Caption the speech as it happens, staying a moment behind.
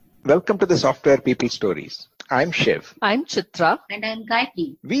Welcome to the Software People Stories. I'm Shiv. I'm Chitra, And I'm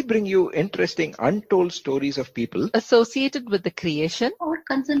Gayatri. We bring you interesting, untold stories of people. associated with the creation Or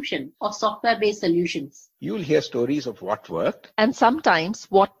consumption of software-based solutions. You'll hear stories of what worked. and sometimes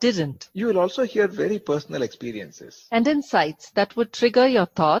what didn't, You will also hear very personal experiences. and insights that would trigger your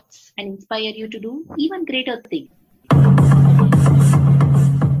thoughts. And inspire you to do even greater things.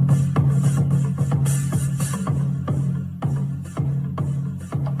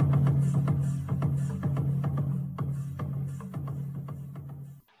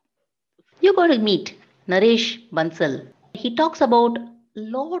 You got to meet Naresh Bansal. He talks about a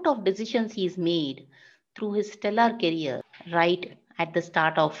lot of decisions he's made through his stellar career, right at the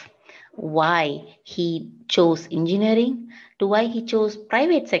start of why he chose engineering to why he chose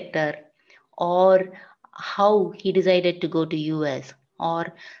private sector or how he decided to go to US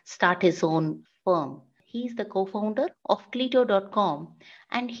or start his own firm. He's the co-founder of Clito.com,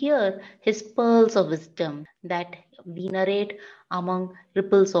 and here his pearls of wisdom that we narrate among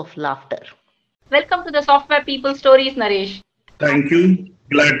ripples of laughter. Welcome to the Software People Stories, Naresh. Thank you.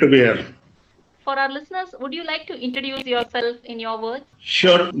 Glad to be here. For our listeners, would you like to introduce yourself in your words?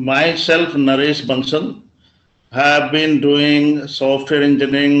 Sure. Myself, Naresh Bansal, have been doing software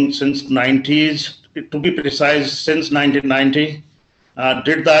engineering since 90s. To be precise, since 1990.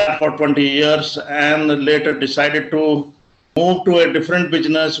 Did that for 20 years and later decided to move to a different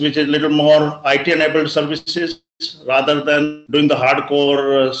business, which is a little more IT-enabled services rather than doing the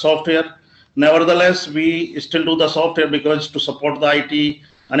hardcore software. Nevertheless, we still do the software because to support the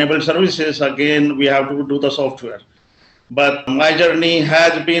IT-enabled services, again, we have to do the software. But my journey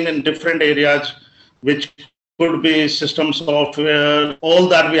has been in different areas, which could be system software, all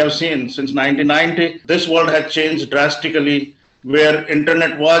that we have seen since 1990. This world has changed drastically, where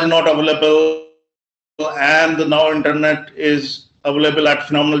internet was not available and now internet is available at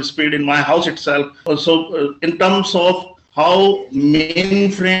phenomenal speed in my house itself. Also, in terms of how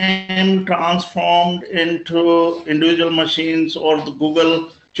mainframe transformed into individual machines or the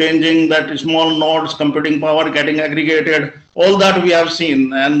Google changing that small nodes, computing power getting aggregated, all that we have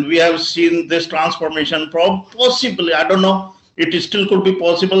seen. And we have seen this transformation possibly, I don't know, it still could be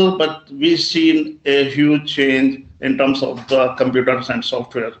possible, but we've seen a huge change in terms of the computers and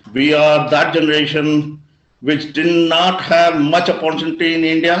software. We are that generation which did not have much opportunity in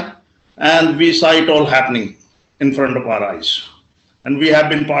India, and we saw it all happening in front of our eyes. And we have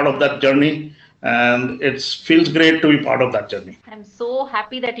been part of that journey, and it feels great to be part of that journey. I'm so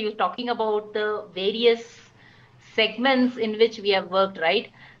happy that you're talking about the various segments in which we have worked,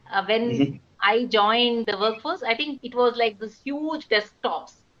 right? When I joined the workforce, I think it was like this huge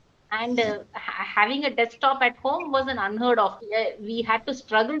desktops. And having a desktop at home was an unheard of. We had to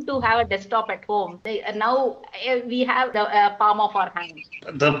struggle to have a desktop at home. Now we have the palm of our hand.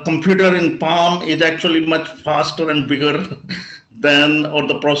 The computer in palm is actually much faster and bigger than, or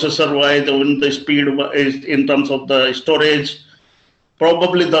the processor wise, even the speed is in terms of the storage.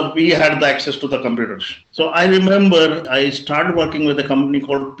 Probably we had the access to the computers. So I remember I started working with a company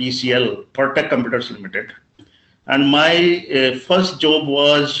called PCL, Pertec Computers Limited. And my first job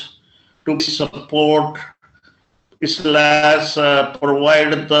was to support /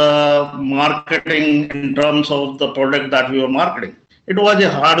 provide the marketing in terms of the product that we were marketing. It was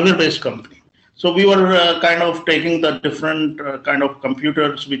a hardware-based company. So we were kind of taking the different kind of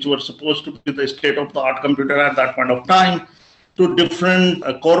computers, which were supposed to be the state-of-the-art computer at that point of time, to different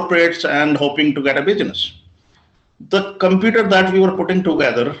corporates and hoping to get a business. The computer that we were putting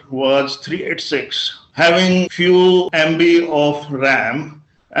together was 386, having few MB of RAM,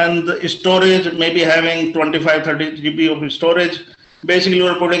 and the storage maybe having 25-30 GB of storage. Basically, we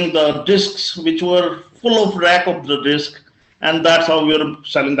were putting the disks, which were full of rack of the disk, and that's how we were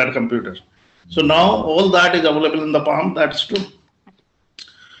selling that computer. So now all that is available in the palm. That's true.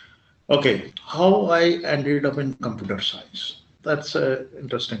 Okay, how I ended up in computer science. That's an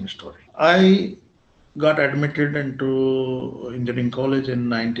interesting story. I got admitted into engineering college in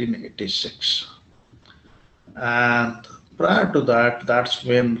 1986. And prior to that, that's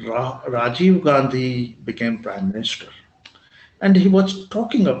when Rajiv Gandhi became Prime Minister. And he was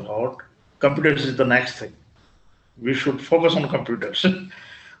talking about computers is the next thing. We should focus on computers.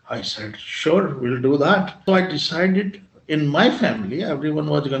 I said, sure, we'll do that. So I decided in my family, everyone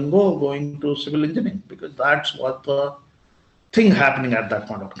was going to civil engineering because that's what the thing happening at that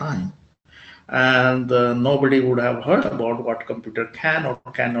point of time. And nobody would have heard about what computer can or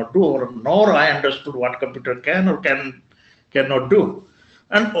cannot do, or nor I understood what computer can or cannot do,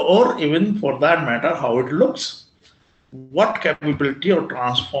 and or even for that matter how it looks, what capability or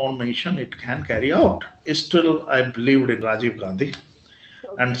transformation it can carry out. Still, I believed in Rajiv Gandhi,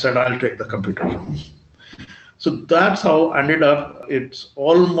 and said, I'll take the computer. So that's how I ended up. It's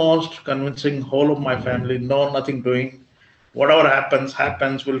almost convincing whole of my family, no, nothing doing. Whatever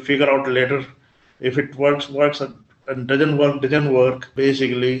happens. We'll figure out later. If it works, and doesn't work.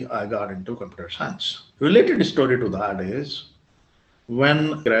 Basically, I got into computer science. Related story to that is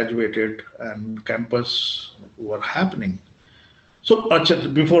when I graduated and campus were happening. So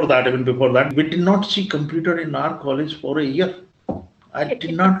even before that, we did not see computer in our college for a year. I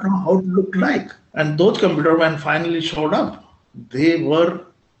did not know how it looked like. And those computers, when finally showed up, they were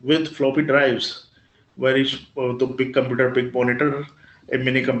with floppy drives, the big computer, big monitor, a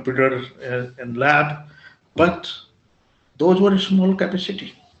mini computer in lab. But those were small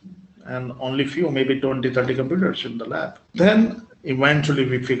capacity and only few, maybe 20, 30 computers in the lab. Then eventually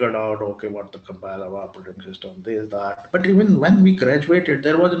we figured out, okay, what the compiler, operating system, this, that. But even when we graduated,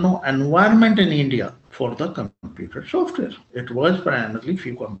 there was no environment in India for the computer software. It was primarily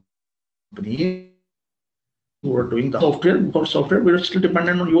few companies who were doing the software. For software, we were still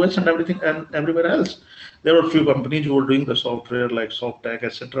dependent on US and everything and everywhere else. There were a few companies who were doing the software like Softtech,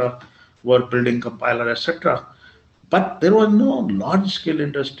 etc., were building compiler, etc. But there were no large-scale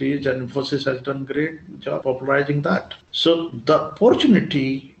industries, and Infosys has done a great job popularizing that. So the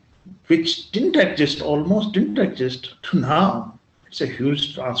opportunity, which almost didn't exist, to now, it's a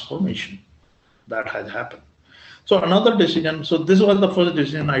huge transformation that has happened. So another decision, so this was the first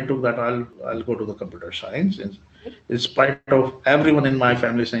decision I took, that I'll go to the computer science, in spite of everyone in my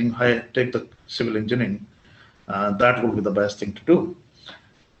family saying, hey, take the civil engineering. That would be the best thing to do.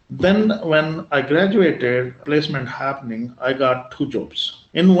 Then when I graduated, placement happening, I got 2 jobs.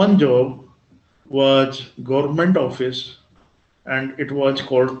 In one job was government office, and it was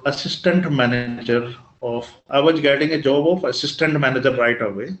called assistant manager I was getting a job of assistant manager right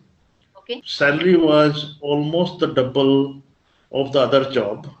away. Okay. Salary was almost the double of the other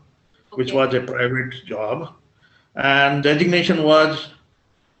job, which was a private job. And designation was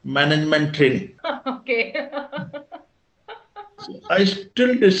management trainee. Okay. I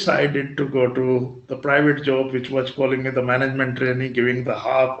still decided to go to the private job, which was calling me the management trainee, giving the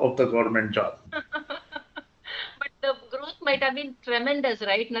half of the government job. But the growth might have been tremendous,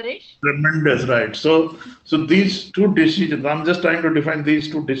 right, Naresh? Tremendous, right? So these 2 decisions, I'm just trying to define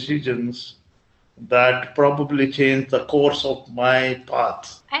these 2 decisions that probably changed the course of my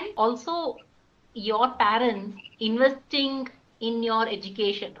path. And also your parents investing in your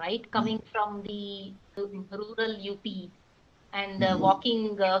education, right? Coming from the rural UP. And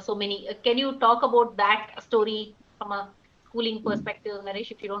walking so many. Can you talk about that story from a schooling perspective,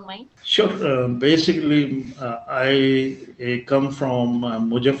 Naresh, if you don't mind? Sure. Basically, I come from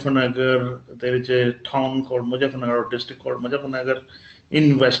Muzaffarnagar. There is a town called Muzaffarnagar, or district called Muzaffarnagar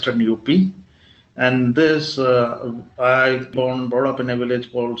in western UP. And this, I brought up in a village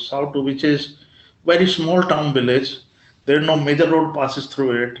called Sautu, which is very small town village. There no major road passes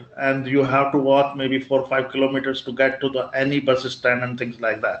through it, and you have to walk maybe 4 or 5 kilometers to get to any bus stand and things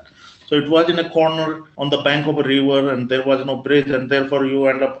like that. So it was in a corner on the bank of a river, and there was no bridge, and therefore you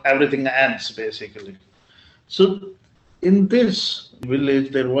end up, everything ends basically. So in this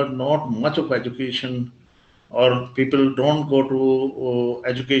village, there was not much of education, or people don't go to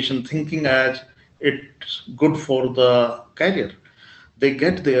education thinking as it's good for the career. They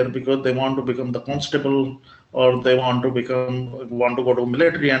get there because they want to become the constable, or they want to go to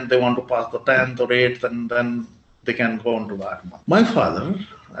military, and they want to pass the 10th or 8th, and then they can go on to that. My father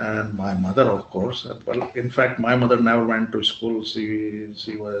and my mother, of course, well, in fact, my mother never went to school.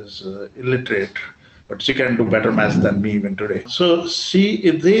 She was illiterate, but she can do better maths than me even today. So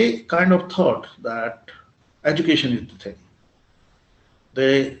they kind of thought that education is the thing.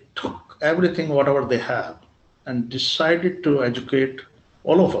 They took everything, whatever they have, and decided to educate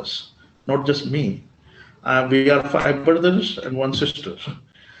all of us, not just me. We are 5 brothers and 1 sister.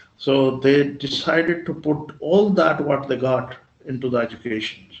 So they decided to put all that what they got into the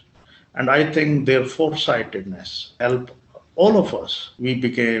education. And I think their foresightedness helped all of us. We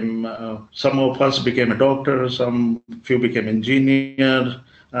became, some of us became a doctor, few became engineers,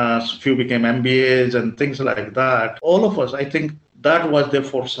 few became MBAs and things like that. All of us, I think that was their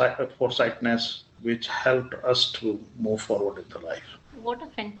foresightedness, which helped us to move forward in the life. What a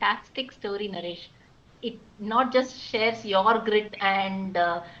fantastic story, Naresh. It not just shares your grit and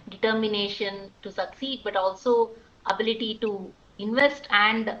determination to succeed, but also ability to invest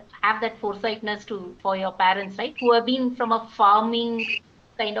and have that foresightness for your parents, right? Who have been from a farming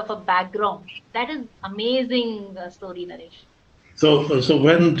kind of a background. That is amazing story, Naresh. So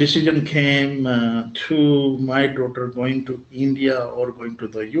when decision came to my daughter going to India or going to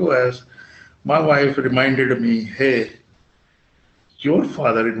the US, my wife reminded me, hey, your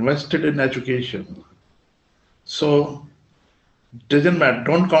father invested in education. So doesn't matter.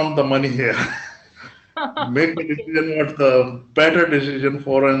 Don't count the money here. Make the decision what's the better decision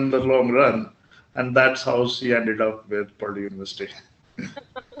for in the long run. And that's how she ended up with Purdue University.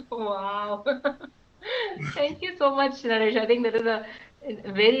 Wow. Thank you so much, Naresh. I think that is a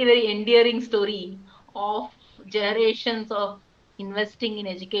very, very endearing story of generations of investing in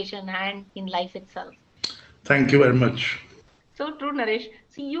education and in life itself. Thank you very much. So true, Naresh.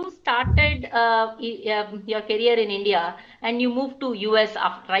 See, you started your career in India and you moved to US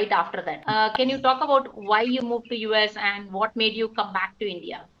right after that. Can you talk about why you moved to US and what made you come back to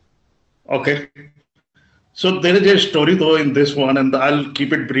India? Okay. So there is a story though in this one, and I'll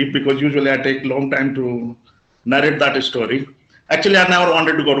keep it brief because usually I take a long time to narrate that story. Actually, I never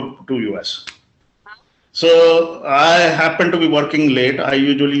wanted to go to US. So I happened to be working late. I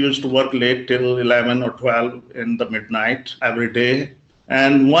usually used to work late till 11 or 12 in the midnight every day.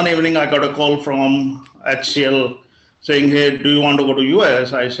 And one evening I got a call from HCL saying, hey, do you want to go to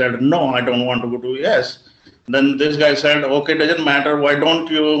US? I said, no, I don't want to go to US. Then this guy said, okay, doesn't matter. Why don't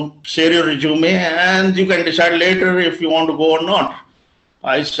you share your resume and you can decide later if you want to go or not.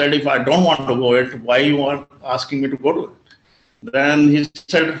 I said, if I don't want to go it, why you are asking me to go to it? Then he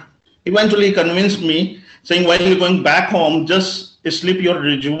said, eventually he convinced me saying, while you're going back home, just slip your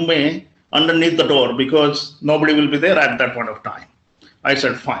resume underneath the door because nobody will be there at that point of time. I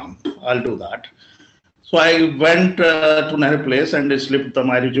said, fine, I'll do that. So I went to Nehru Place and slipped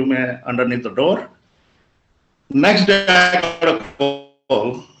my resume underneath the door. Next day, I got a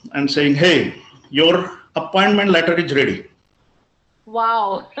call and saying, hey, your appointment letter is ready.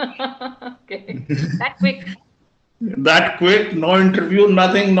 Wow. Okay. That quick. That quick, no interview,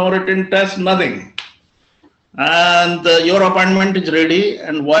 nothing, no written test, nothing. And your appointment is ready.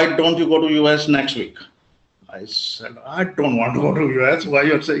 And why don't you go to US next week? I said, I don't want to go to US. Why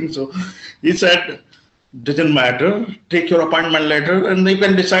you're saying so? He said, doesn't matter. Take your appointment letter and you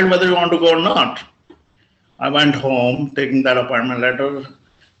can decide whether you want to go or not. I went home, taking that appointment letter,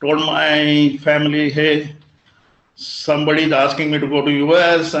 told my family, hey, somebody is asking me to go to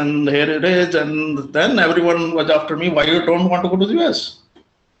US and here it is. And then everyone was after me, why you don't want to go to the US?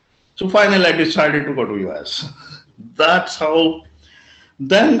 So finally I decided to go to US. That's how,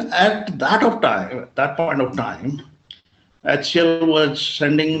 then at that point of time, HCL was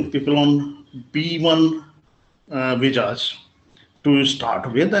sending people on B1 visas to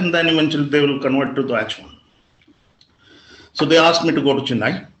start with, and then eventually they will convert to the H1. So they asked me to go to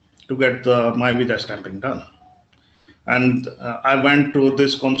Chennai to get my visa stamping done. And I went to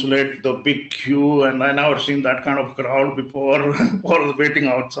this consulate, the big queue, and I never seen that kind of crowd before or waiting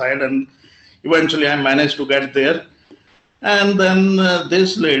outside. And eventually I managed to get there. And then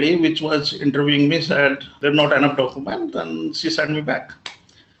this lady, which was interviewing me, said, there's not enough documents, and she sent me back.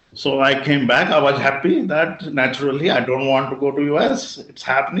 So I came back. I was happy that naturally I don't want to go to US. It's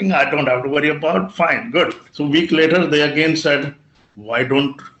happening. I don't have to worry about. Fine, good. So a week later, they again said, why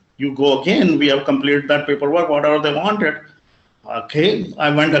don't you go again? We have completed that paperwork, whatever they wanted. Okay, I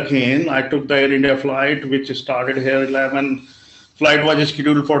went again. I took the Air India flight, which started here 11. Flight was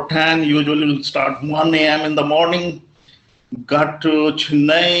scheduled for 10. Usually will start 1 a.m. in the morning. Got to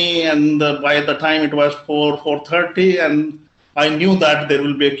Chennai, and by the time it was 4:30, and I knew that there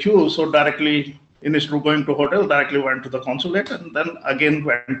will be a queue, so directly, instead of going to hotel, directly went to the consulate and then again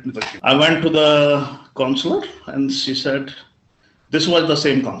went to the queue. I went to the consulate and she said, this was the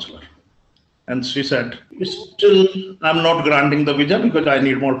same consular. And she said, still, I'm not granting the visa because I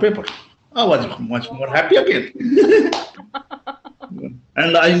need more paper. I was much more happy again.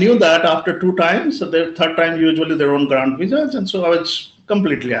 And I knew that after 2 times, the third time, usually they don't grant visas. And so I was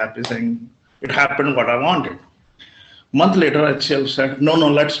completely happy saying it happened what I wanted. Month later, HCL said, no,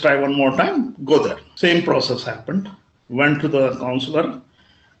 let's try one more time. Go there. Same process happened. Went to the counselor,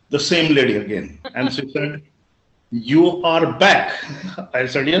 the same lady again. And she said, you are back. I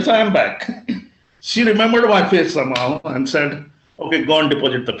said, yes, I am back. She remembered my face somehow and said, okay, go and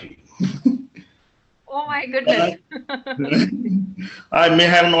deposit the fee. Oh my goodness. I may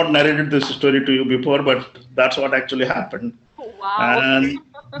have not narrated this story to you before, but that's what actually happened. Wow. And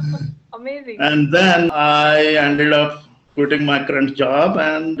amazing. And then I ended up quitting my current job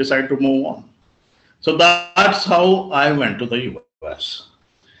and decided to move on. So that's how I went to the US.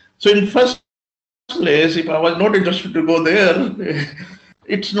 So in first place, if I was not interested to go there,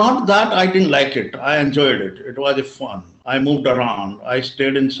 it's not that I didn't like it. I enjoyed it. It was fun. I moved around. I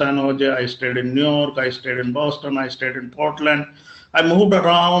stayed in San Jose. I stayed in New York. I stayed in Boston. I stayed in Portland. I moved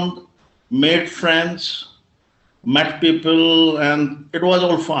around, made friends, met people, and it was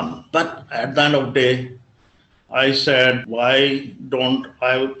all fun. But at the end of the day, I said, why don't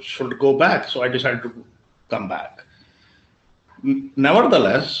I should go back? So I decided to come back.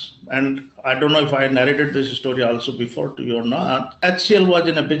 Nevertheless, and I don't know if I narrated this story also before to you or not, HCL was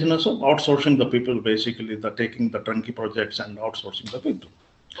in a business of outsourcing the people, basically, taking the turnkey projects and outsourcing the people.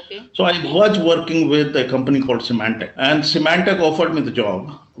 Okay. So I was working with a company called Symantec, and Symantec offered me the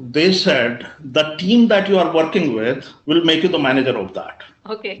job. They said, the team that you are working with will make you the manager of that.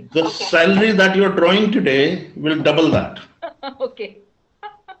 Okay. The salary that you're drawing today will double that. Okay.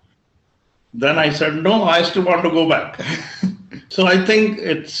 Then I said, no, I still want to go back. So I think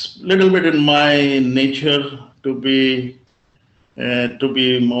it's a little bit in my nature to be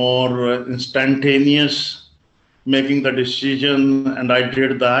more instantaneous, making the decision, and I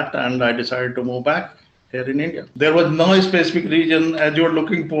did that, and I decided to move back here in India. There was no specific reason as you were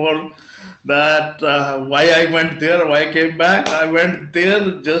looking for that why I went there, why I came back. I went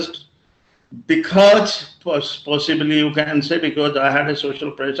there just because, possibly you can say, because I had a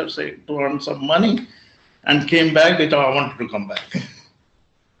social pressure, say, to earn some money, and came back because I wanted to come back.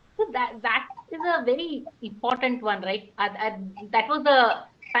 So that is a very important one, right? That was the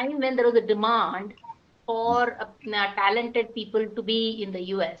time when there was a demand for talented people to be in the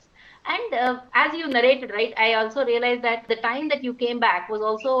US. And as you narrated, right, I also realized that the time that you came back was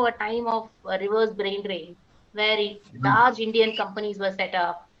also a time of reverse brain drain, where large Indian companies were set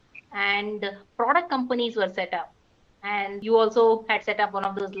up and product companies were set up. And you also had set up one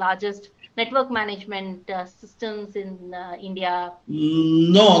of those largest network management systems in India.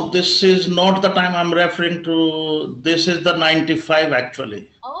 No, this is not the time I'm referring to. This is the 95 actually.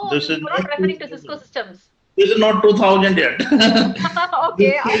 Oh, this you're is not referring to Cisco systems. This is not 2000 yet.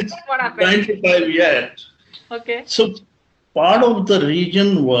 Okay, I see what happened. 95 yet. Okay. So part of the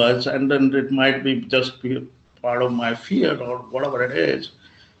reason was, and then it might be just be part of my fear or whatever it is,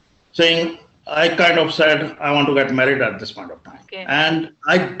 saying, I kind of said, I want to get married at this point of time. Okay. And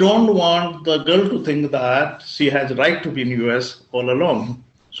I don't want the girl to think that she has right to be in US all along.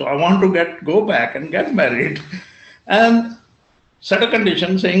 So I want to go back and get married and set a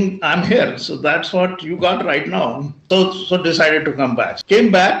condition saying, I'm here. So that's what you got right now. So decided to come back.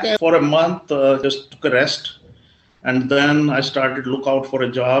 Came back for a month, just took a rest. And then I started to look out for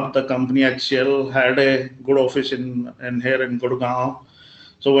a job. The company HCL had a good office in here in Gurgaon.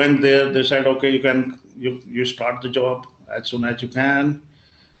 So went there, they said, okay, you start the job as soon as you can.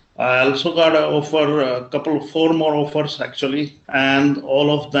 I also got an offer, four more offers actually, and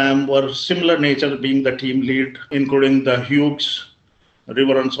all of them were similar nature, being the team lead, including the Hughes,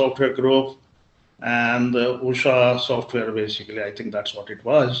 Riverrun Software Group, and Usha Software, basically. I think that's what it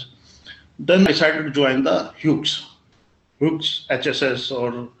was. Then I decided to join the Hughes HSS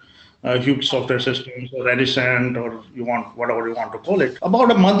or Hughes Software Systems or Edison, or whatever you want to call it.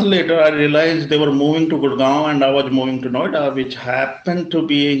 About a month later, I realized they were moving to Gurgaon and I was moving to Noida, which happened to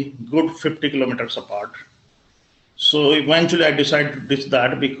be good 50 kilometers apart. So eventually I decided to ditch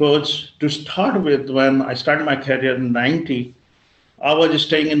that, because to start with, when I started my career in 90, I was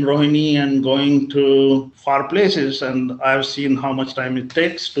staying in Rohini and going to far places, and I've seen how much time it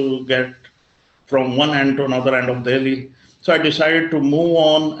takes to get from one end to another end of Delhi. So I decided to move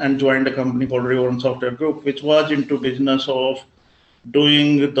on and joined a company called Riverrun Software Group, which was into business of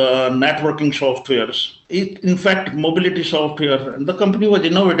doing the networking softwares. In fact, mobility software. And the company was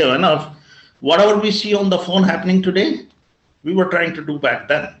innovative enough. Whatever we see on the phone happening today, we were trying to do back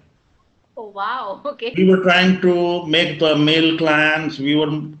then. Oh, wow. Okay. We were trying to make the mail clients. We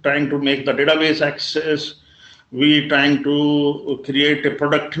were trying to make the database access. We were trying to create a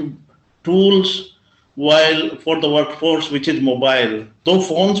productive tools while for the workforce, which is mobile. Though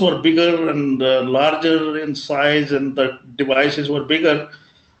phones were bigger and larger in size and the devices were bigger,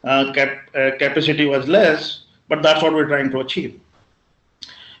 capacity was less, but that's what we're trying to achieve.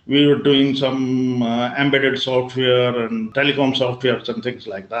 We were doing some embedded software and telecom softwares and things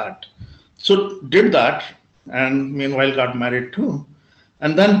like that. So did that, and meanwhile got married too,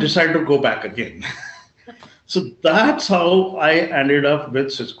 and then decided to go back again. So that's how I ended up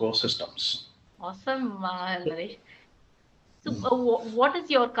with Cisco Systems. Awesome, Naresh. So what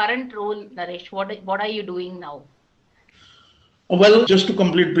is your current role, Naresh? What are you doing now? Well, just to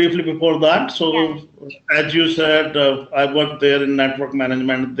complete briefly before that. So as you said, I worked there in network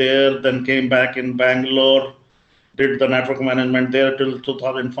management there, then came back in Bangalore, did the network management there till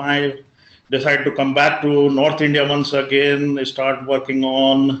 2005, decided to come back to North India once again, start working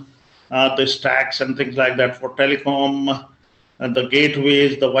on the stacks and things like that for telecom, and the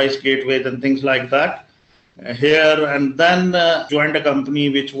gateways, the voice gateways and things like that here, and then joined a company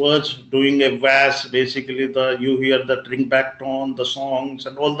which was doing a VAS, basically you hear the ringback tone, the songs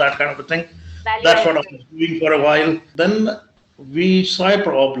and all that kind of a thing. That's what I was doing for a while. Then we saw a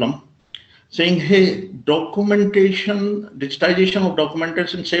problem saying, hey, documentation, digitization of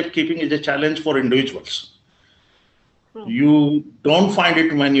documentation safekeeping is a challenge for individuals. You don't find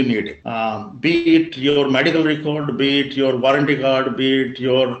it when you need it. Be it your medical record, be it your warranty card, be it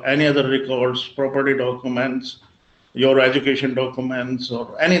your any other records, property documents, your education documents,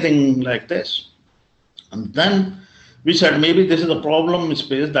 or anything like this. And then we said maybe this is a problem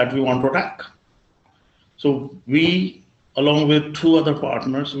space that we want to attack. So we, along with two other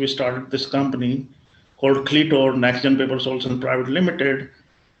partners, we started this company called Cleator NextGen Paper Solutions Private Limited,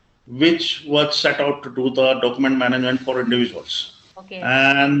 which was set out to do the document management for individuals. Okay.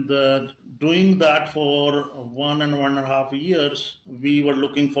 And doing that for 1.5 years, we were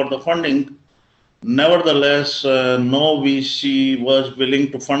looking for the funding. Nevertheless, no VC was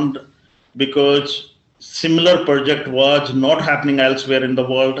willing to fund because similar project was not happening elsewhere in the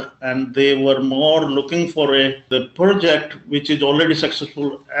world, and they were more looking for the project which is already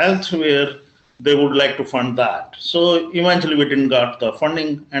successful elsewhere. They would like to fund that. So eventually we didn't get the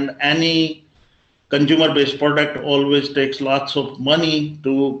funding, and any consumer-based product always takes lots of money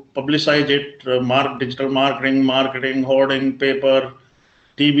to publicize it, digital marketing, hoarding, paper,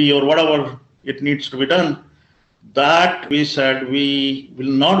 TV, or whatever it needs to be done. That we said we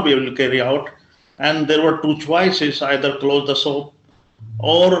will not be able to carry out. And there were two choices, either close the shop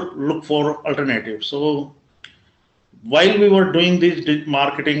or look for alternatives. So while we were doing this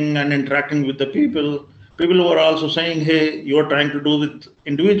marketing and interacting with the people were also saying, hey, you're trying to do with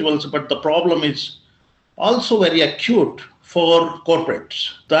individuals, but the problem is also very acute for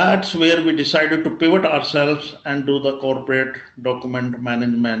corporates. That's where we decided to pivot ourselves and do the corporate document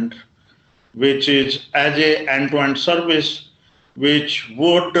management, which is as a end-to-end service, which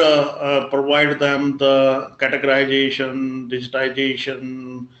would provide them the categorization,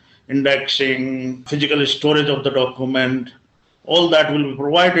 digitization, indexing, physical storage of the document. All that will be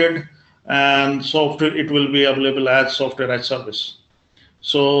provided, and software, it will be available as software as service.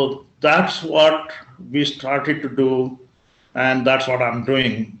 So that's what we started to do, and that's what I'm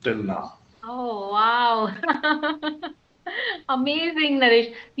doing till now. Oh, wow. Amazing,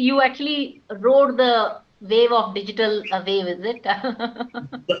 Naresh. You actually rode the wave of digital wave, is it?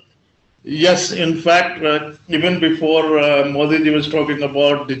 Yes, in fact, even before Modi ji was talking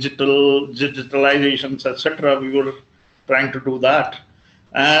about digitalizations, etc., we were trying to do that.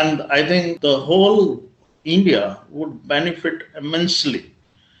 And I think the whole India would benefit immensely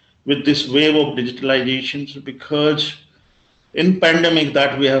with this wave of digitalizations, because in pandemic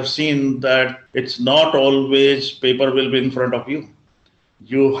that we have seen that it's not always paper will be in front of you.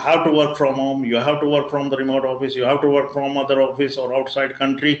 You have to work from home, you have to work from the remote office, you have to work from other office or outside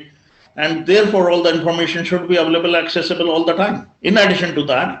country. And therefore, all the information should be available, accessible all the time. In addition to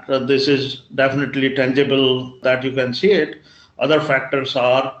that, this is definitely tangible that you can see it. Other factors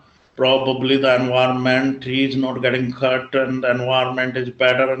are probably the environment, trees not getting cut, and the environment is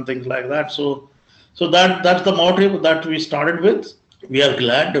better and things like that. So that's the motive that we started with. We are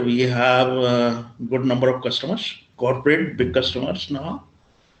glad we have a good number of customers, corporate, big customers now,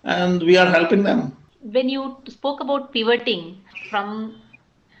 and we are helping them. When you spoke about pivoting from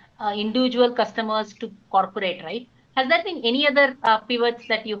individual customers to corporate, right? Has there been any other pivots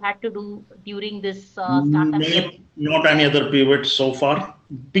that you had to do during this startup? Not any other pivots so far,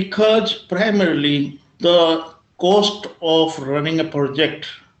 because primarily the cost of running a project,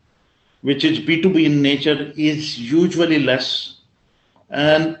 which is B2B in nature, is usually less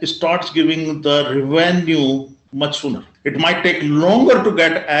and starts giving the revenue much sooner. It might take longer to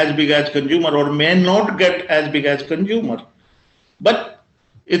get as big as consumer, or may not get as big as consumer, but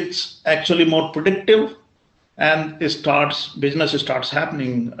it's actually more predictive, and business starts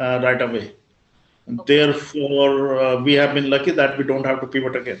happening right away. Okay. Therefore, we have been lucky that we don't have to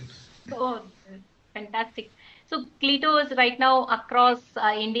pivot again. Oh, fantastic. So Cleator is right now across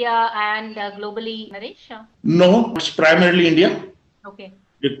India and globally, Naresh? No, it's primarily India. Okay.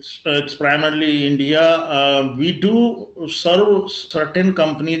 It's primarily India. We do serve certain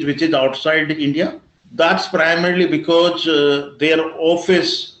companies which is outside India. That's primarily because their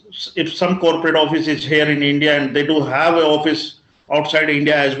office, if some corporate office is here in India and they do have an office outside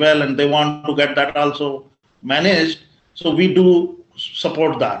India as well, and they want to get that also managed, so we do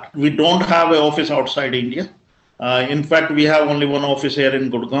support that. We don't have an office outside India. In fact, we have only one office here in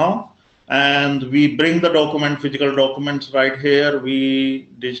Gurgaon, and we bring the physical documents right here. We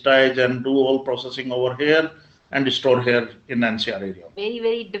digitize and do all processing over here and store here in NCR area. Very,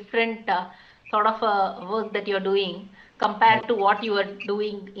 very different sort of work that you're doing compared to what you are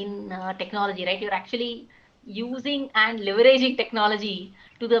doing in technology, right? You're actually using and leveraging technology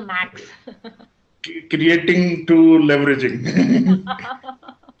to the max. Creating to leveraging.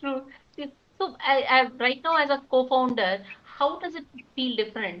 True. So, right now, as a co-founder, how does it feel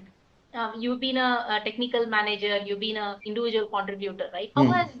different? You've been a technical manager, you've been an individual contributor, right? How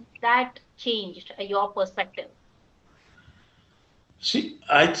has that changed your perspective? See,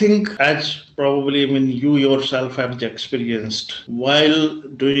 I think as probably you yourself have experienced, while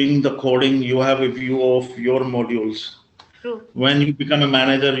doing the coding, you have a view of your modules. True. When you become a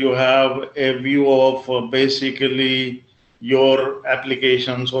manager, you have a view of basically your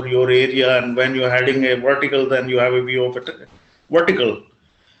applications or your area. And when you're heading a vertical, then you have a view of it vertical.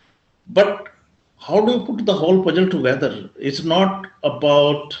 But how do you put the whole puzzle together? It's not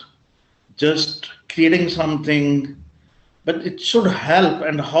about just creating something, but it should help,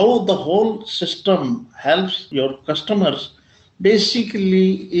 and how the whole system helps your customers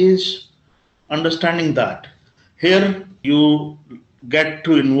basically is understanding that. Here you get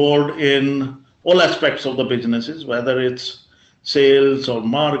to involved in all aspects of the businesses, whether it's sales or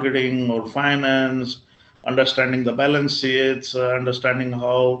marketing or finance, understanding the balance sheets, understanding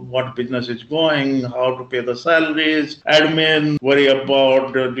what business is going, how to pay the salaries, admin, worry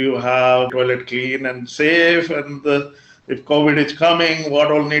about do you have toilet clean and safe, and if COVID is coming,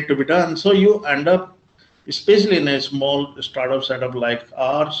 what all need to be done. So you end up, especially in a small startup setup like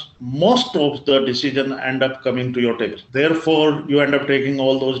ours, most of the decision end up coming to your table. Therefore, you end up taking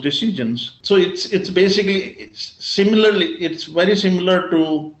all those decisions. So it's basically similarly, it's very similar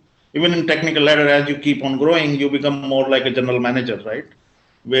to even in technical ladder. As you keep on growing, you become more like a general manager, right?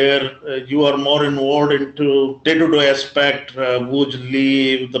 Where you are more involved into day-to-day aspect, who's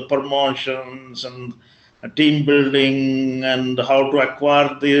leave, the promotions and team building, and how to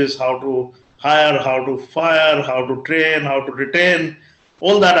acquire this, how to hire, how to fire, how to train, how to retain,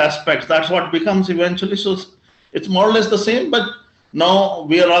 all that aspects. That's what becomes eventually. So it's more or less the same, but now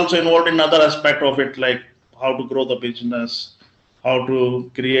we are also involved in other aspect of it, like how to grow the business, how to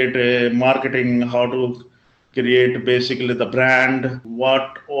create a marketing, how to create basically the brand,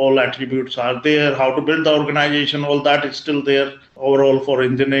 what all attributes are there, how to build the organization, all that is still there overall for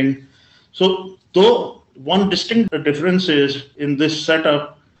engineering. So though one distinct difference is in this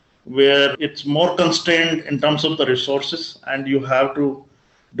setup where it's more constrained in terms of the resources and you have to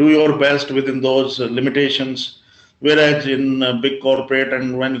do your best within those limitations. Whereas in a big corporate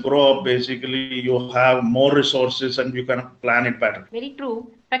and when you grow up, basically you have more resources and you can plan it better. Very true.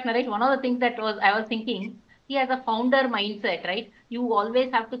 In fact, Naresh, one of the things that I was thinking, see, as a founder mindset, right? You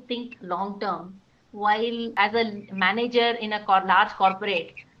always have to think long term. While as a manager in a large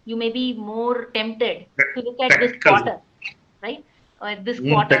corporate, you may be more tempted to look at this quarter, right? Or this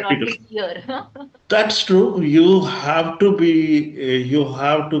quarter or this year. That's true. You have to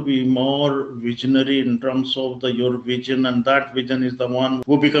be more visionary in terms of your vision, and that vision is the one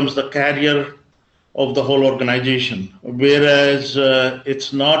who becomes the carrier of the whole organization. Whereas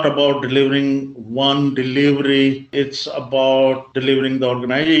it's not about delivering one delivery, it's about delivering the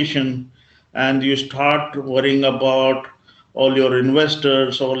organization, and you start worrying about all your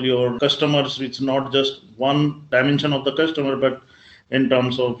investors, all your customers. It's not just one dimension of the customer, but in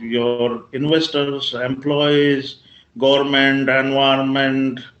terms of your investors, employees, government,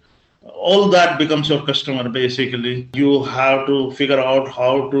 environment, all that becomes your customer basically. You have to figure out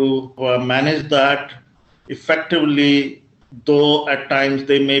how to manage that effectively, though at times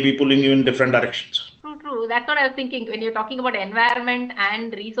they may be pulling you in different directions. True. That's what I was thinking when you're talking about environment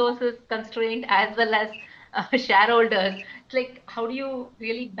and resources constraint as well as shareholders. It's like, how do you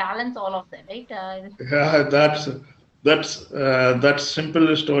really balance all of them, right? Yeah, that's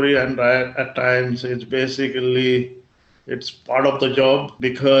simple story, and at times it's part of the job,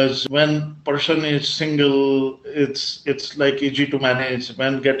 because when person is single, it's like easy to manage.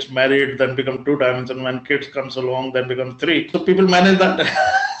 When gets married, then become 2 dimensions. When kids comes along, then become 3. So people manage that.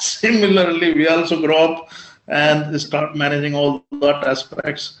 Similarly, we also grow up and start managing all that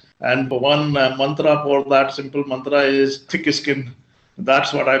aspects. And one mantra for that simple mantra is thick skin.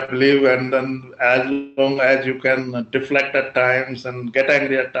 That's what I believe. And then as long as you can deflect at times and get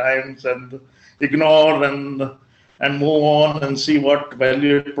angry at times and ignore and move on and see what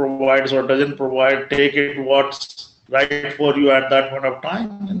value it provides or doesn't provide, take it what's right for you at that point of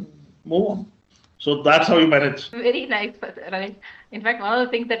time and move on. So that's how you manage. Very nice, right? In fact, one of the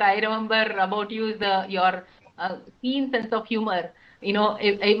things that I remember about you is your keen sense of humor.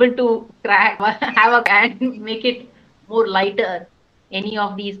 Able to crack, have and make it more lighter, any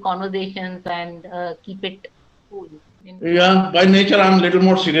of these conversations, and keep it cool. Yeah, by nature, I'm a little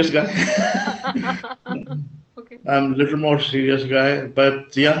more serious guy. Okay. I'm a little more serious guy,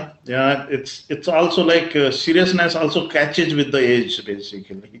 but yeah, it's also like seriousness also catches with the age,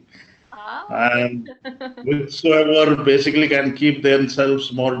 basically. Okay. And whosoever basically can keep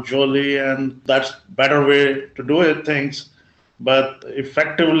themselves more jolly, and that's better way to do it things. But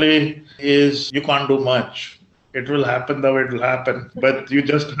effectively is you can't do much. It will happen the way it will happen, but you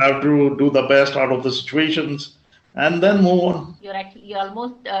just have to do the best out of the situations and then move on. You're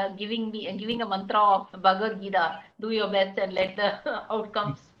almost giving a mantra of Bhagavad Gita. Do your best and let the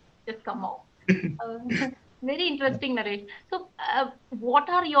outcomes just come out. Very interesting, Naresh. So, what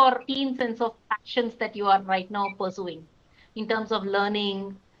are your keen sense of passions that you are right now pursuing in terms of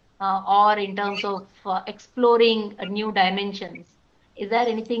learning or in terms of exploring new dimensions? Is there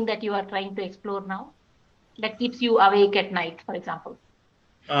anything that you are trying to explore now that keeps you awake at night, for example?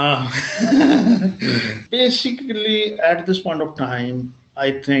 Uh, basically, at this point of time,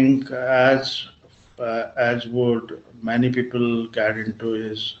 I think as would many people get into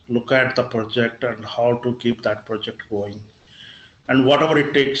is look at the project and how to keep that project going, and whatever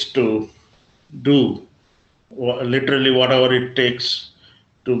it takes to do, literally whatever it takes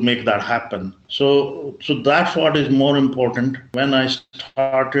to make that happen. So that's what is more important. When I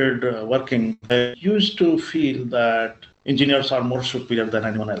started working, I used to feel that engineers are more superior than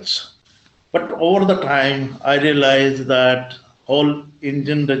anyone else. But over the time, I realized that whole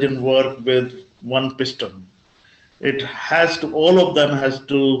engine doesn't work with one piston. It has to, all of them has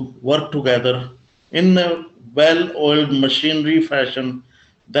to work together in a well-oiled machinery fashion,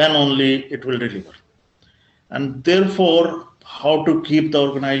 then only it will deliver. And therefore, how to keep the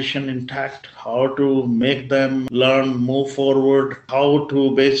organization intact, how to make them learn, move forward, how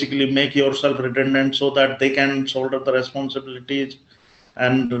to basically make yourself redundant so that they can shoulder the responsibilities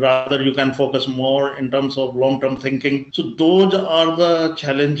and rather you can focus more in terms of long-term thinking. So those are the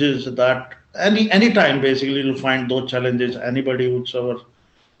challenges that any time basically you'll find those challenges. Anybody,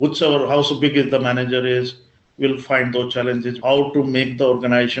 whichever how so big is the manager is, will find those challenges, how to make the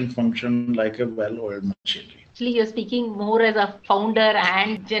organization function like a well-oiled machinery. Actually, you're speaking more as a founder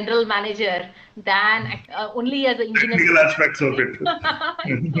and general manager than only as an engineer. Technical aspects of it.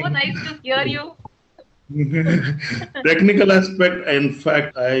 It's so nice to hear you. Technical aspect, in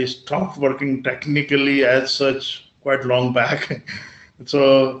fact, I stopped working technically as such quite long back.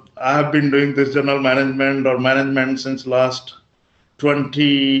 So I have been doing this general management or management since last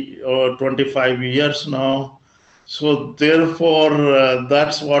 20 or 25 years now. So therefore,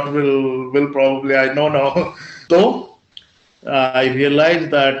 that's what will probably, I know now. Though I realize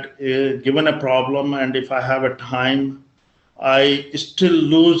that given a problem and if I have a time, I still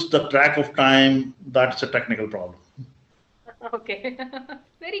lose the track of time. That's a technical problem. Okay,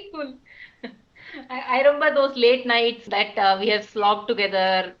 very cool. I remember those late nights that we have slogged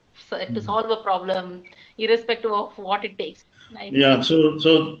together to solve a problem, irrespective of what it takes. Yeah, so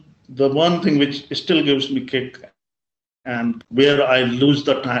the one thing which still gives me kick and where I lose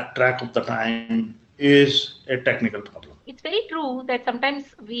the track of the time is a technical problem. It's very true that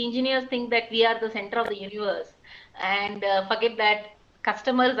sometimes we engineers think that we are the center of the universe and forget that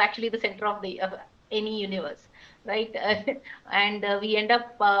customer is actually the center of the any universe, right? And we end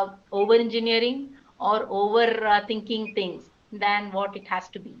up over engineering or over thinking things than what it has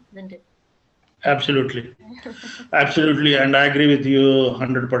to be, isn't it? Absolutely. Absolutely. And I agree with you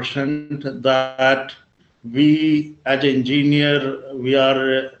 100% that we as an engineer, we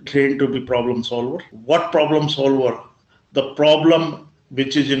are trained to be problem solver. What problem solver? The problem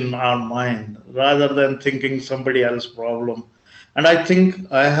which is in our mind rather than thinking somebody else's problem. And I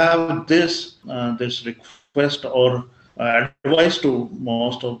think I have this request or advice to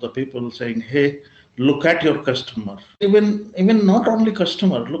most of the people saying, hey, look at your customer. Even not only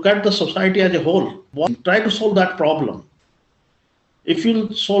customer, look at the society as a whole. Try to solve that problem. If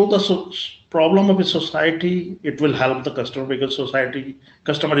you solve the problem of a society, it will help the customer because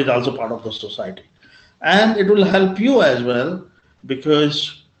customer is also part of the society. And it will help you as well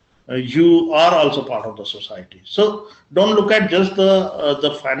because you are also part of the society. So don't look at just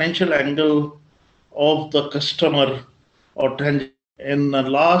the financial angle of the customer or in the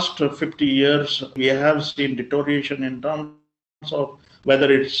last 50 years, we have seen deterioration in terms of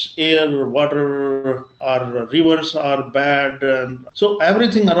whether it's air, water, or rivers are bad. And so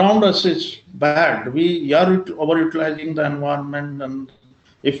everything around us is bad. We are overutilizing the environment. And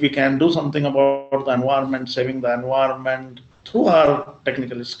if we can do something about the environment, saving the environment through our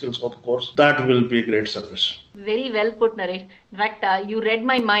technical skills, of course, that will be a great service. Very well put, Naresh. In fact, you read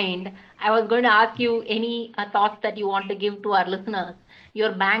my mind. I was going to ask you any thoughts that you want to give to our listeners.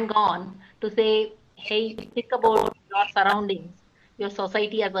 You're bang on to say, hey, think about your surroundings, your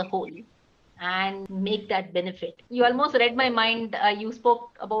society as a whole, and make that benefit. You almost read my mind. You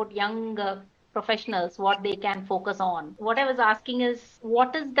spoke about young professionals, what they can focus on. What I was asking is,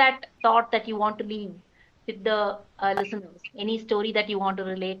 what is that thought that you want to leave with the listeners? Any story that you want to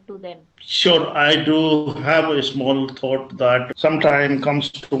relate to them? Sure, I do have a small thought that sometimes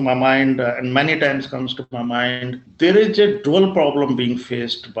comes to my mind and many times comes to my mind. There is a dual problem being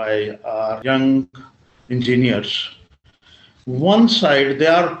faced by our young engineers. One side, they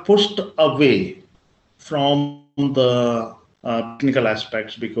are pushed away from the technical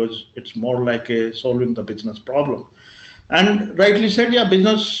aspects because it's more like a solving the business problem. And rightly said, yeah,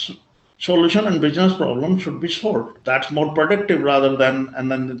 business solution and business problem should be solved. That's more productive rather than,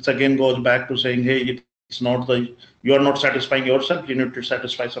 and then it again goes back to saying, hey, it's not you are not satisfying yourself, you need to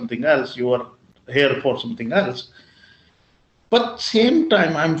satisfy something else. You are here for something else. But same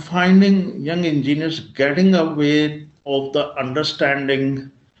time, I'm finding young engineers getting away of the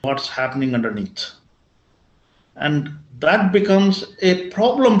understanding what's happening underneath. And that becomes a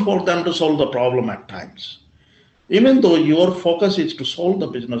problem for them to solve the problem at times. Even though your focus is to solve the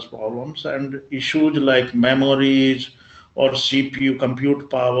business problems and issues like memories or CPU compute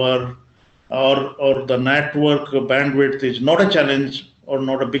power or the network bandwidth is not a challenge or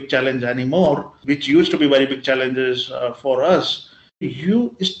not a big challenge anymore, which used to be very big challenges for us,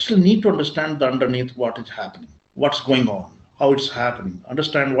 you still need to understand the underneath what is happening, what's going on, how it's happening,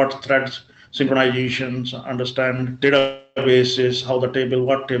 understand what threads, synchronizations, understand databases, how the table,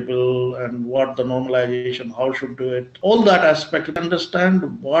 what table, and what the normalization, how should do it. All that aspect,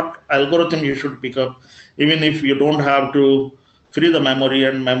 understand what algorithm you should pick up, even if you don't have to free the memory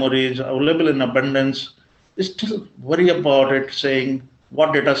and memory is available in abundance. Still worry about it, saying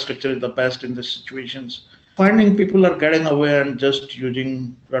what data structure is the best in these situations. Finding people are getting away and just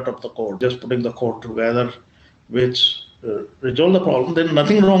using right of the code, just putting the code together, which resolve the problem. There's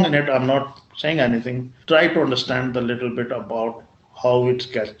nothing wrong in it. I'm not saying anything. Try to understand a little bit about how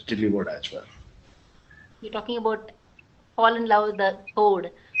it gets delivered as well. You're talking about fall in love with the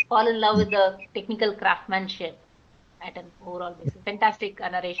code, fall in love with the technical craftsmanship at an overall basis. Fantastic,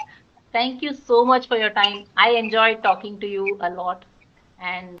 Naresh. Thank you so much for your time. I enjoyed talking to you a lot,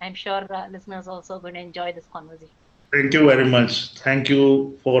 and I'm sure listeners also going to enjoy this conversation. Thank you very much. Thank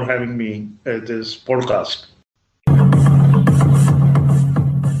you for having me at this podcast.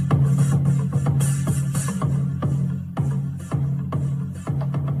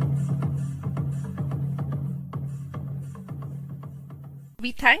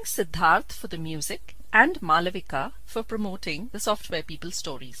 We thank Siddharth for the music and Malavika for promoting the Software People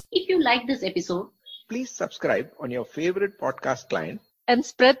Stories. If you like this episode, Please subscribe on your favorite podcast client. And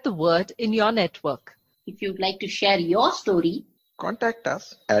spread the word in your network. if you'd like to share your story, Contact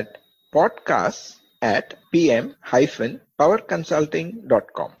us at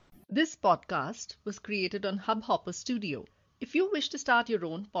podcasts@pm-powerconsulting.com. This podcast was created on Hubhopper Studio. If you wish to start your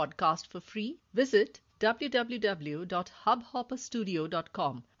own podcast for free, visit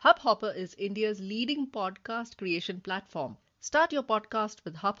www.hubhopperstudio.com. Hubhopper is India's leading podcast creation platform. Start your podcast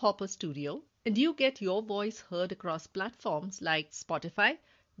with Hubhopper Studio and you get your voice heard across platforms like Spotify,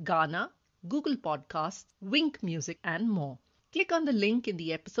 Gaana, Google Podcasts, Wink Music, and more. Click on the link in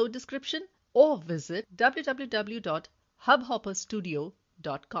the episode description or visit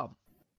www.hubhopperstudio.com.